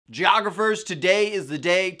Geographers, today is the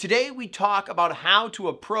day. Today we talk about how to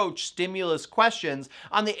approach stimulus questions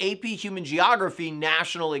on the AP Human Geography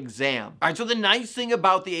National Exam. All right, so the nice thing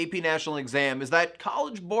about the AP National Exam is that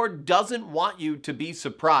College Board doesn't want you to be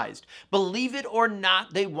surprised. Believe it or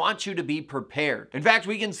not, they want you to be prepared. In fact,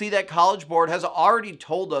 we can see that College Board has already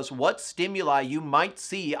told us what stimuli you might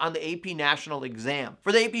see on the AP National Exam.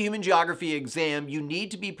 For the AP Human Geography exam, you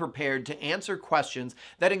need to be prepared to answer questions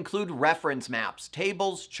that include reference maps,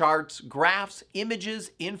 tables, charts, graphs, images,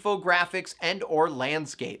 infographics, and or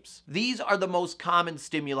landscapes. These are the most common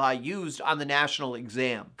stimuli used on the national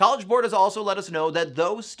exam. College Board has also let us know that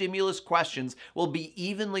those stimulus questions will be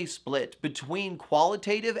evenly split between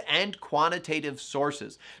qualitative and quantitative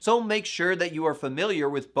sources, so make sure that you are familiar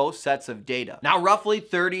with both sets of data. Now, roughly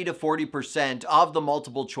 30 to 40% of the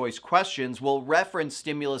multiple choice questions will reference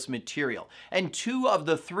stimulus material, and 2 of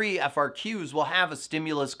the 3 FRQs will have a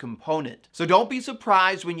stimulus component. So don't be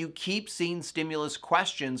surprised when you keep seeing stimulus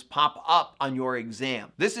questions pop up on your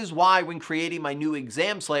exam. This is why when creating my new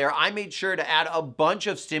exam slayer, I made sure to add a bunch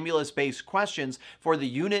of stimulus-based questions for the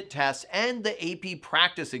unit tests and the AP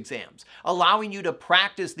practice exams, allowing you to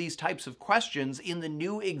practice these types of questions in the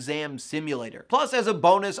new exam simulator. Plus, as a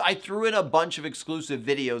bonus, I threw in a bunch of exclusive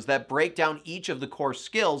videos that break down each of the core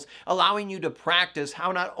skills, allowing you to practice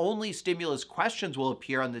how not only stimulus questions will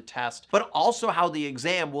appear on the test, but also how the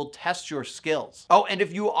exam will test your skills. Oh, and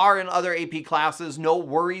if you are in other AP classes, no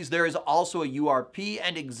worries, there is also a URP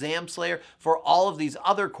and exam slayer for all of these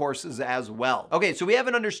other courses as well. Okay, so we have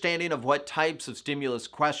an understanding of what types of stimulus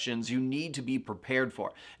questions you need to be prepared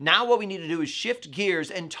for. Now what we need to do is shift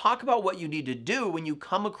gears and talk about what you need to do when you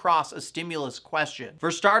come across a stimulus question.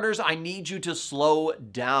 For starters, I need you to slow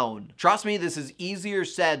down. Trust me, this is easier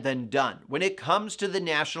said than done. When it comes to the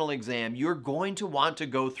national exam, you're going to want to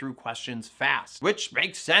go through questions fast, which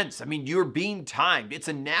makes sense. I mean, you're being timed. It's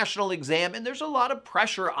a national exam and there's a lot of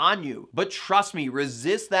pressure on you. But trust me,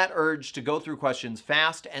 resist that urge to go through questions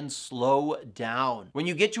fast and slow down. When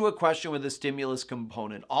you get to a question with a stimulus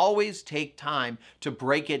component, always take time to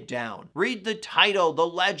break it down. Read the title, the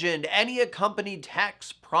legend, any accompanied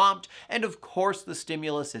text, prompt, and of course the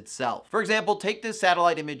stimulus itself. For example, take this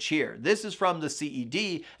satellite image here. This is from the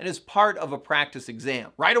CED and is part of a practice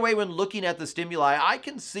exam. Right away when looking at the stimuli, I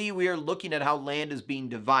can see we are looking at how land is being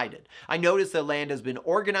divided. I notice that land has been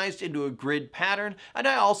organized into a grid pattern, and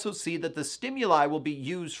I also see that the stimuli will be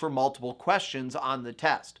used for multiple questions on the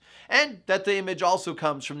test, and that the image also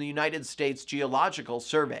comes from the United States Geological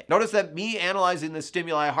Survey. Notice that me analyzing the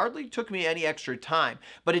stimuli hardly took me any extra time,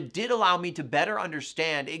 but it did allow me to better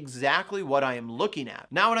understand exactly what I am looking at.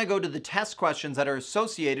 Now when I go to the test questions that are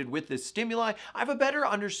associated with this stimuli, I have a better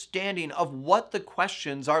understanding of what the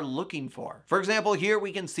questions are looking for. For example, here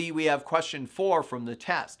we can see we have question 4 from the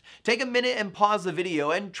test. Take a minute and pause the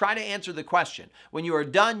video and try to answer the question. When you are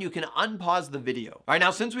done, you can unpause the video. All right,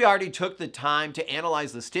 now since we already took the time to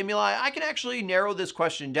analyze the stimuli, I can actually narrow this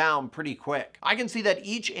question down pretty quick. I can see that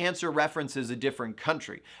each answer references a different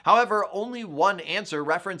country. However, only one answer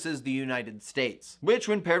references the United States, which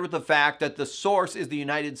when paired with the fact that the source is the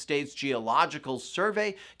United States Geological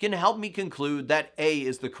Survey can help me conclude that A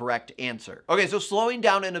is the correct answer. Okay, so slowing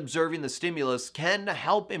down and observing the stimulus can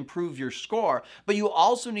help improve your score, but you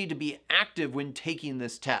also need to be active when taking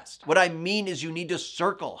this test. What I mean is you need to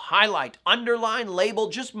circle, highlight, underline, label,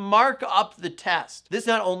 just mark up the test. This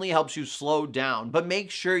not only helps you slow down, but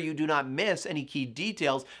make sure you do not miss any key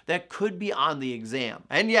details that could be on the exam.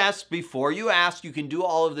 And yes, before you ask, you can do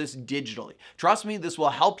all of this digitally. Trust me, this will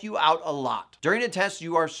help you out a lot. During a test,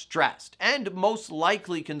 you are stressed and most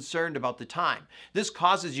likely concerned about the time. This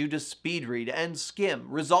causes you to speed read and skim,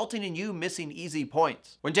 resulting in you missing easy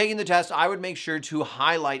points. When taking the test, I would make sure to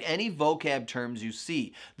highlight any vocab terms you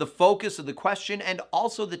see, the focus of the question, and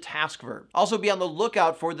also the task verb. Also be on the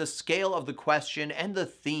lookout for the scale of the question and the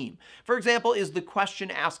theme. For example, is the question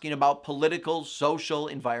asking about political, social,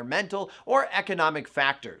 environmental, or economic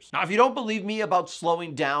factors? Now, if you don't believe me about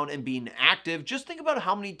slowing down and being active, just think about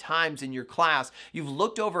how many times in your class you've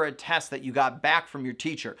looked over a test that you got back from your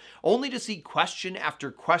teacher, only to see question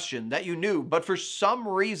after question that you knew, but for some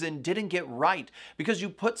reason didn't get right because you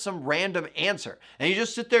put some random answer. And you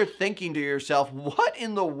just sit there thinking to yourself, what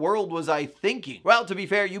in the world was I thinking? Well, to be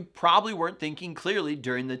fair, you probably weren't thinking clearly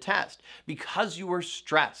during the test because you were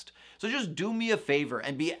stressed. So just do me a favor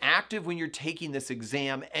and be active when you're taking this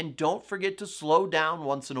exam, and don't forget to slow down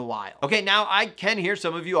once in a while. Okay, now I can hear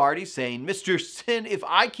some of you already saying, Mr. Sinn, if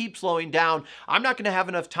I keep slowing down, I'm not going to have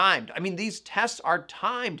enough time. I mean, these tests are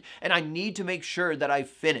timed, and I need to make sure that I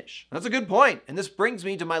finish. That's a good point, and this brings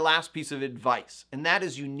me to my last piece of advice, and that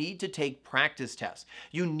is you need to take practice tests.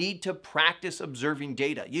 You need to practice observing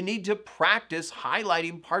data. You need to practice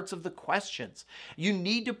highlighting parts of the questions. You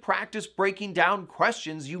need to practice breaking down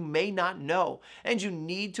questions you may not know, and you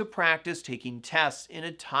need to practice taking tests in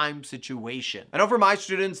a time situation. I know for my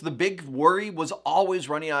students, the big worry was always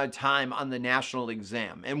running out of time on the national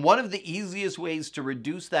exam, and one of the easiest ways to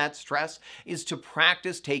reduce that stress is to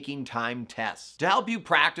practice taking time tests. To help you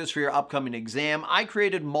practice for your upcoming exam, I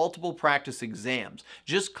created multiple practice exams.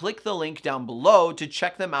 Just click the link down below to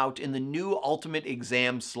check them out in the new Ultimate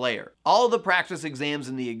Exam Slayer. All of the practice exams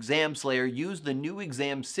in the Exam Slayer use the new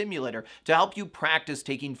exam simulator to help you practice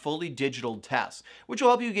taking fully digital tests, which will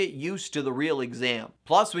help you get used to the real exam.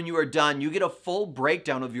 Plus, when you are done, you get a full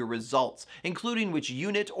breakdown of your results, including which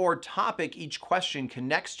unit or topic each question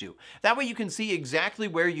connects to. That way you can see exactly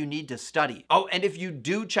where you need to study. Oh, and if you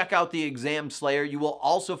do check out the Exam Slayer, you will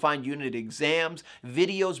also find unit exams,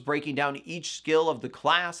 videos breaking down each skill of the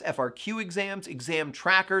class, FRQ exams, exam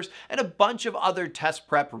trackers, and a bunch of other test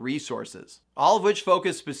prep resources, all of which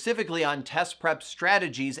focus specifically on test prep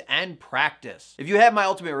strategies and practice. If you have my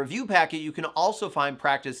Ultimate Review Packet, you can also find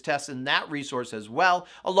practice tests in that resource as well,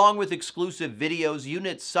 along with exclusive videos,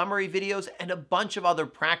 unit summary videos, and a bunch of other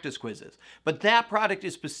practice quizzes. But that product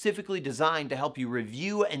is specifically designed to help you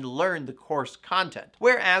review and learn the course content,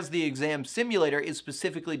 whereas the exam simulator is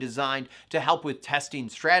specifically designed to help with testing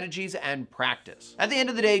strategies and practice. At the end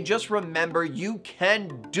of the day, just remember you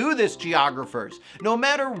can do this, geographers. No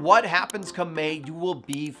matter what happens come May, you will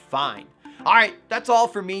be fine. All right, that's all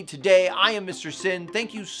for me today. I am Mr. Sinn.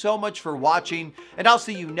 Thank you so much for watching, and I'll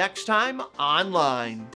see you next time online.